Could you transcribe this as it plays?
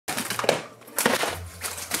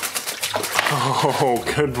Oh,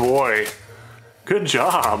 good boy. Good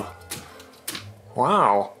job.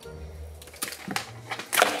 Wow.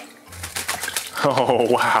 Oh,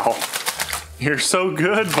 wow. You're so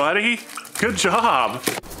good, buddy. Good job.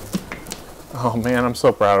 Oh man, I'm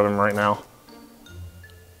so proud of him right now.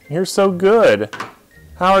 You're so good.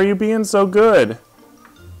 How are you being so good?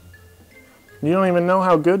 You don't even know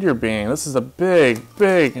how good you're being. This is a big,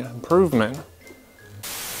 big improvement.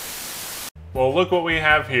 Well, look what we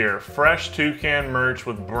have here. Fresh Toucan merch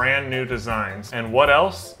with brand new designs. And what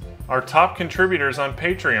else? Our top contributors on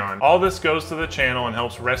Patreon. All this goes to the channel and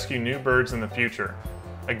helps rescue new birds in the future.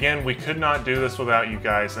 Again, we could not do this without you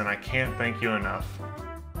guys, and I can't thank you enough.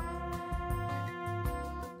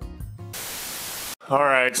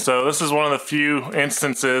 Alright, so this is one of the few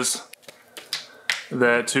instances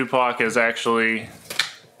that Tupac has actually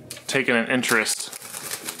taken an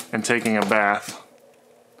interest in taking a bath.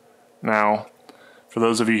 Now, for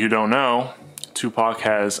those of you who don't know, Tupac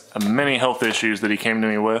has many health issues that he came to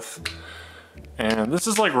me with. And this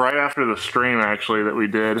is like right after the stream actually that we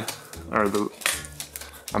did,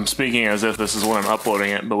 I'm speaking as if this is when I'm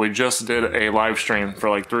uploading it, but we just did a live stream for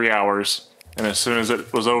like 3 hours. And as soon as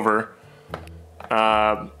it was over,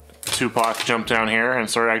 Tupac jumped down here and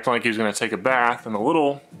started acting like he was gonna take a bath in the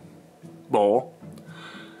little bowl.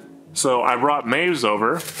 So I brought Maves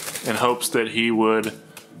over in hopes that he would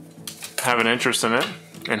have an interest in it,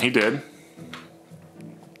 and he did.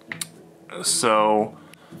 So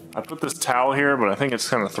I put this towel here, but I think it's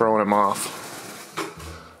kind of throwing him off.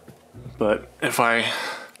 But if I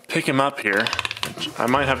pick him up here, I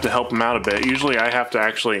might have to help him out a bit. Usually I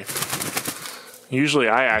actually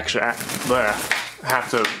have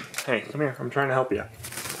to, hey, come here, I'm trying to help you.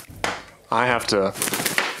 I have to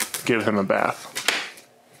give him a bath.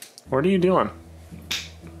 What are you doing?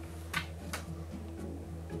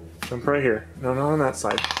 Jump right here. No, not on that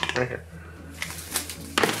side. Right here.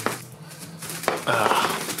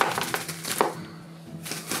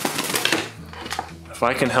 If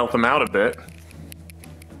I can help him out a bit,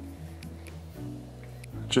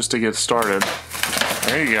 just to get started.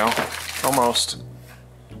 There you go. Almost.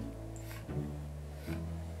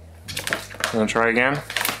 Gonna try again?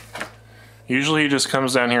 Usually he just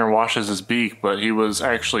comes down here and washes his beak, but he was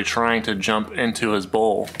actually trying to jump into his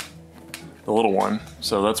bowl. The little one.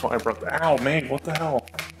 So that's why I brought the... Ow, man, what the hell?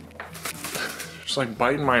 Just like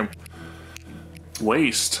biting my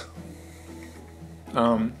waist.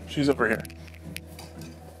 She's over here.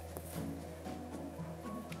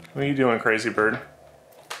 What are you doing, crazy bird?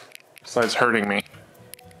 Besides hurting me.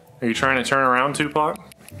 Are you trying to turn around, Tupac?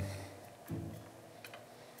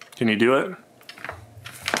 Can you do it?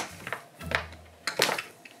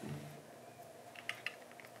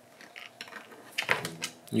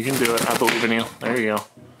 You can do it. I believe in you. There you go.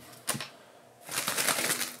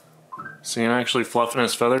 See him actually fluffing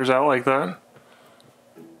his feathers out like that?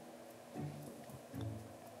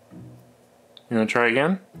 You wanna try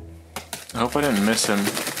again? I hope I didn't miss him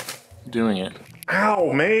doing it.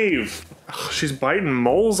 Ow, Maeve! Ugh, she's biting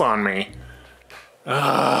moles on me.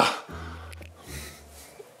 Ugh.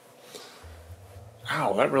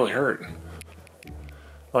 Ow, that really hurt.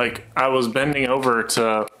 Like, I was bending over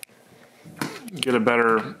to get a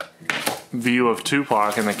better view of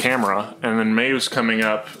Tupac in the camera, and then Maeve's coming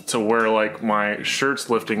up to where like my shirt's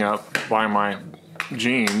lifting up by my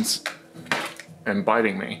jeans and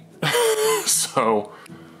biting me. So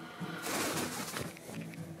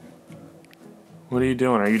what are you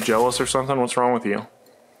doing? Are you jealous or something? What's wrong with you?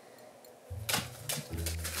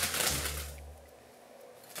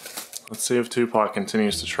 Let's see if Tupac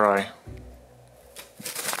continues to try.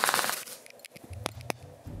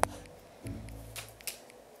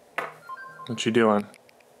 What you doing?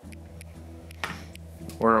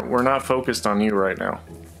 We're not focused on you right now.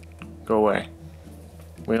 Go away.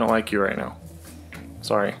 We don't like you right now.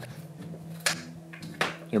 Sorry.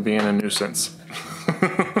 You're being a nuisance.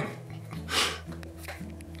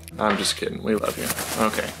 I'm just kidding. We love you.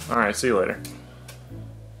 Okay. Alright, see you later.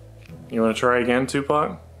 You want to try again,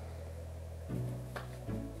 Tupac?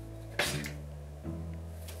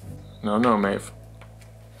 No, Maeve.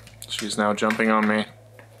 She's now jumping on me.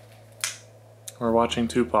 We're watching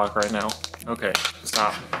Tupac right now. Okay,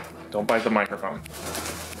 stop. Don't bite the microphone.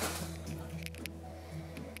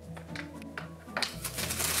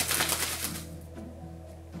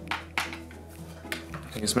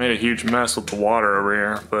 He's made a huge mess with the water over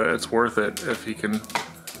here, but it's worth it if he can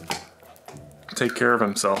take care of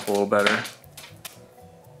himself a little better.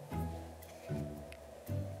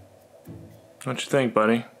 What you think,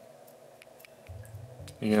 buddy?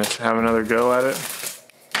 You gonna have another go at it?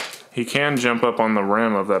 He can jump up on the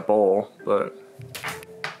rim of that bowl, but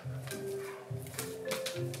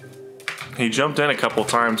He jumped in a couple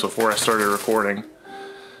times before I started recording.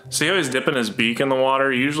 See how he's dipping his beak in the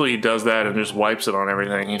water? Usually he does that and just wipes it on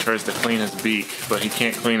everything. He tries to clean his beak, but he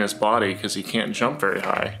can't clean his body because he can't jump very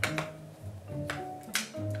high.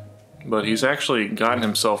 But he's actually gotten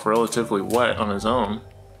himself relatively wet on his own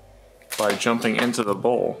by jumping into the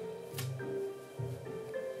bowl.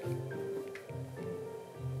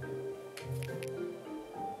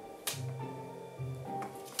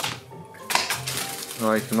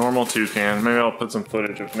 Like a normal toucan. Maybe I'll put some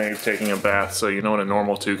footage of maybe taking a bath so you know what a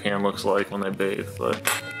normal toucan looks like when they bathe. But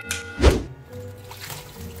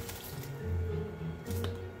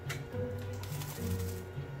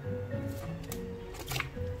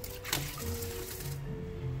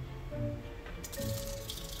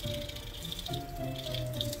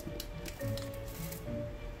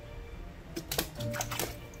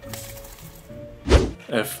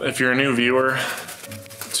if you're a new viewer,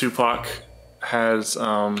 Tupac has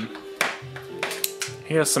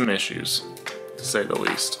he has some issues, to say the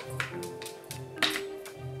least.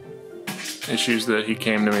 Issues that he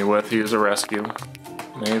came to me with. He is a rescue.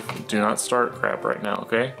 Maeve, do not start crap right now,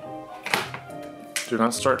 okay? Do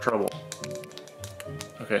not start trouble.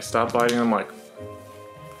 Okay, stop biting the mic.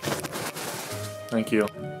 Thank you.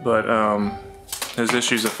 But his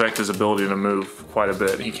issues affect his ability to move quite a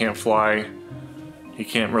bit. He can't fly. He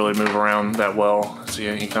can't really move around that well. See,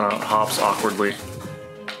 he kind of hops awkwardly.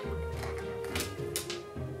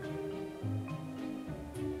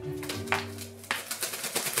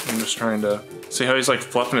 I'm just trying to... See how he's like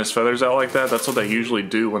fluffing his feathers out like that? That's what they usually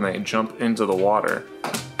do when they jump into the water.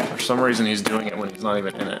 For some reason he's doing it when he's not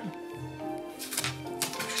even in it.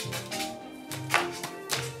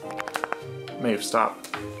 Maeve, stop.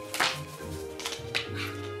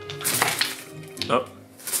 Oh.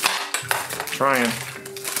 Trying.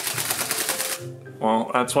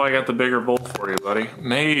 Well, that's why I got the bigger bowl for you, buddy.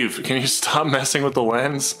 Maeve, can you stop messing with the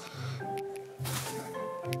lens?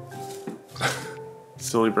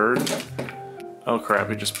 Silly bird. Oh crap,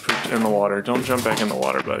 he just pooped in the water. Don't jump back in the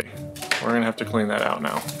water, buddy. We're gonna have to clean that out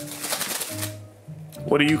now.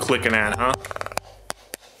 What are you clicking at, huh?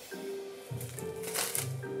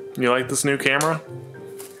 You like this new camera?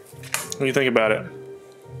 What do you think about it?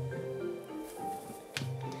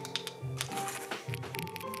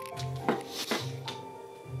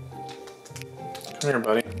 Come here,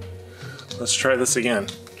 buddy. Let's try this again.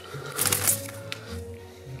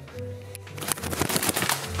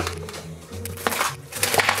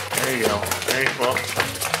 There you go.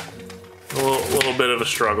 Well, a little bit of a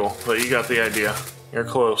struggle, but you got the idea. You're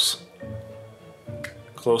close.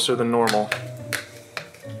 Closer than normal.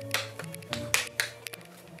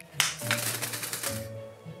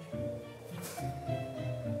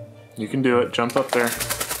 You can do it. Jump up there.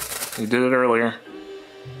 You did it earlier.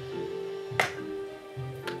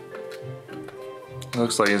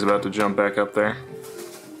 Looks like he's about to jump back up there.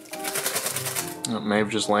 Oh, Maeve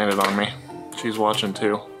just landed on me. She's watching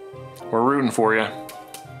too. We're rooting for you.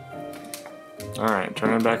 Alright,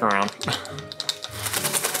 turn it back around.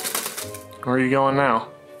 Where are you going now?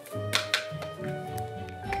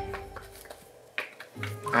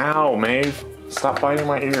 Ow, Maeve. Stop biting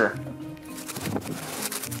my ear.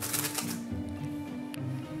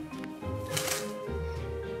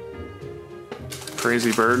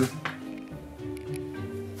 Crazy bird.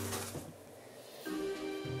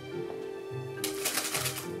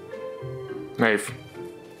 Maeve.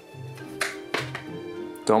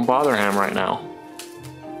 Don't bother him right now.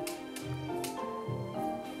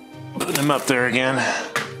 Put him up there again.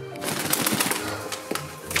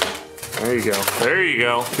 There you go. There you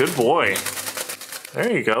go. Good boy.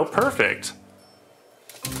 There you go. Perfect.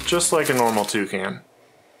 Just like a normal toucan.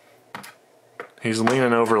 He's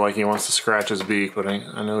leaning over like he wants to scratch his beak, but I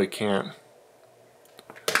know he can't.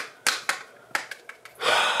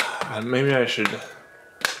 Maybe I should...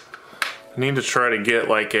 I need to try to get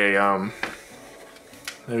like a,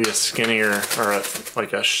 maybe a skinnier, or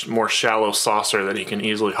like a more shallow saucer that he can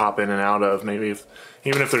easily hop in and out of. Maybe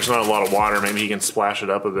even if there's not a lot of water, maybe he can splash it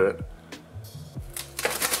up a bit.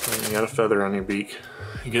 You got a feather on your beak.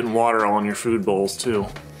 You're getting water all in your food bowls too.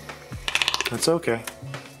 That's okay.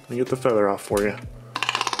 Let me get the feather off for you.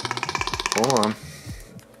 Hold on.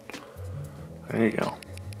 There you go.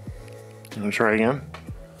 You wanna try again?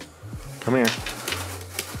 Come here.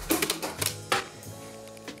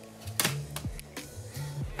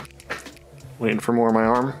 Waiting for more of my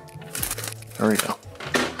arm. There we go.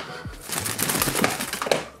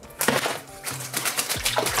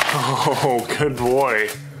 Oh, good boy.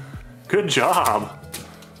 Good job.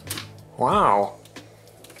 Wow.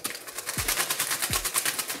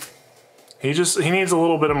 He needs a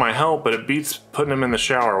little bit of my help, but it beats putting him in the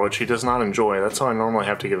shower, which he does not enjoy. That's how I normally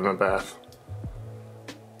have to give him a bath.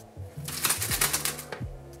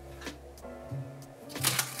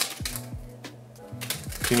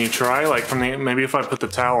 Can you try, like from the, maybe if I put the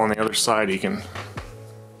towel on the other side, he can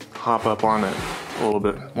hop up on it a little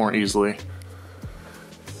bit more easily.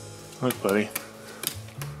 Look, buddy.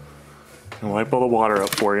 I'll wipe all the water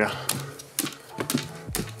up for you.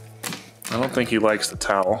 I don't think he likes the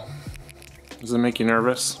towel. Does it make you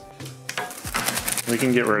nervous? We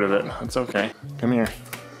can get rid of it. It's okay. Come here.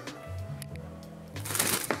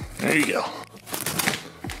 There you go.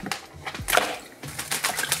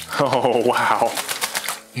 Oh, wow.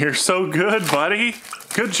 You're so good, buddy.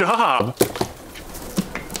 Good job.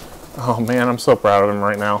 Oh man, I'm so proud of him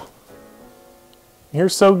right now. You're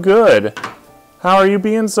so good. How are you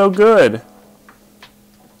being so good?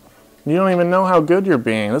 You don't even know how good you're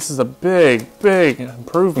being. This is a big, big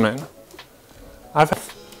improvement. I've had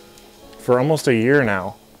for almost a year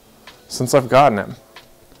now since I've gotten him.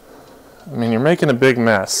 I mean, you're making a big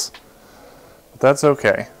mess, but that's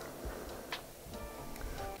okay.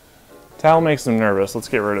 Towel makes him nervous. Let's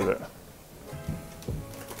get rid of it.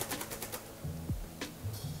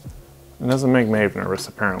 It doesn't make Maeve nervous,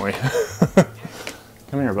 apparently.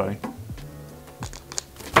 Come here, buddy.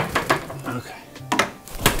 Okay.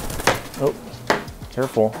 Oh,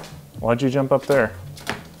 careful. Why'd you jump up there?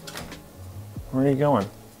 Where are you going?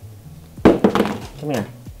 Come here.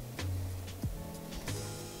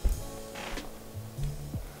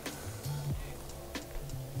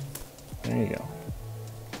 There you go.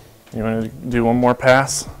 You want to do one more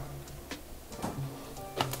pass?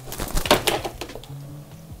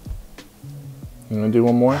 You want to do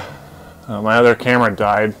one more? My other camera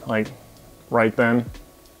died, like, right then.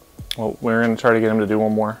 Well, we're going to try to get him to do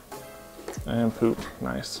one more. And poop.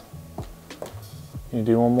 Nice. Can you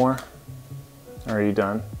do one more? Or are you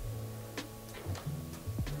done?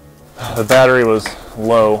 The battery was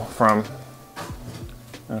low from...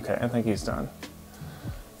 Okay, I think he's done.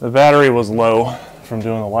 The battery was low from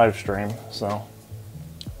doing the live stream, so...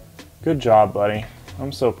 Good job, buddy.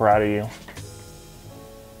 I'm so proud of you.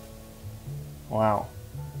 Wow.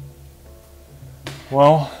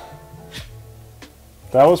 Well,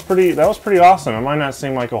 that was pretty awesome. It might not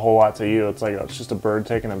seem like a whole lot to you. It's like it's just a bird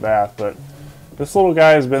taking a bath, but this little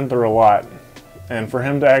guy has been through a lot. And for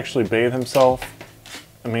him to actually bathe himself,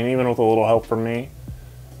 I mean, even with a little help from me,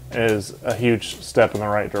 is a huge step in the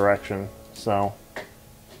right direction. So,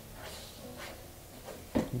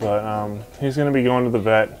 but he's going to be going to the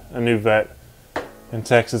vet, a new vet in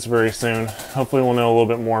Texas very soon. Hopefully we'll know a little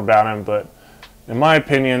bit more about him, but in my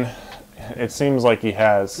opinion, it seems like he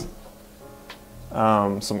has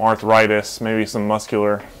some arthritis, maybe some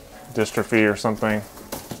muscular dystrophy or something.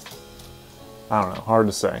 I don't know, hard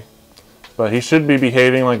to say. But he should be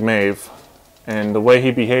behaving like Maeve. And the way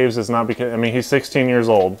he behaves is not because, I mean, he's 16 years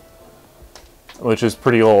old, which is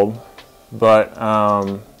pretty old, but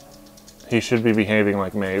he should be behaving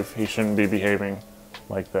like Maeve. He shouldn't be behaving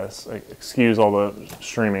like this. Excuse all the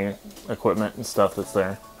streaming equipment and stuff that's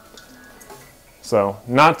there. So,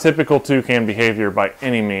 not typical Toucan behavior by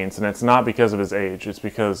any means, and it's not because of his age, it's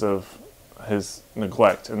because of his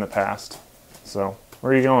neglect in the past. So,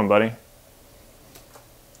 where are you going, buddy?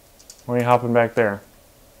 Why are you hopping back there?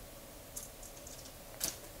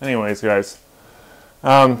 Anyways, guys,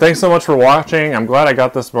 thanks so much for watching. I'm glad I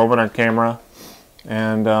got this moment on camera,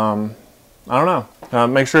 and I don't know.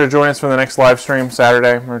 Make sure to join us for the next live stream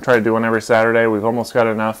Saturday. We're going to try to do one every Saturday. We've almost got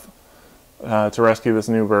enough to rescue this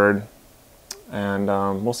new bird. And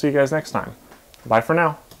we'll see you guys next time. Bye for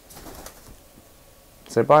now.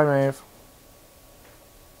 Say bye, Maeve.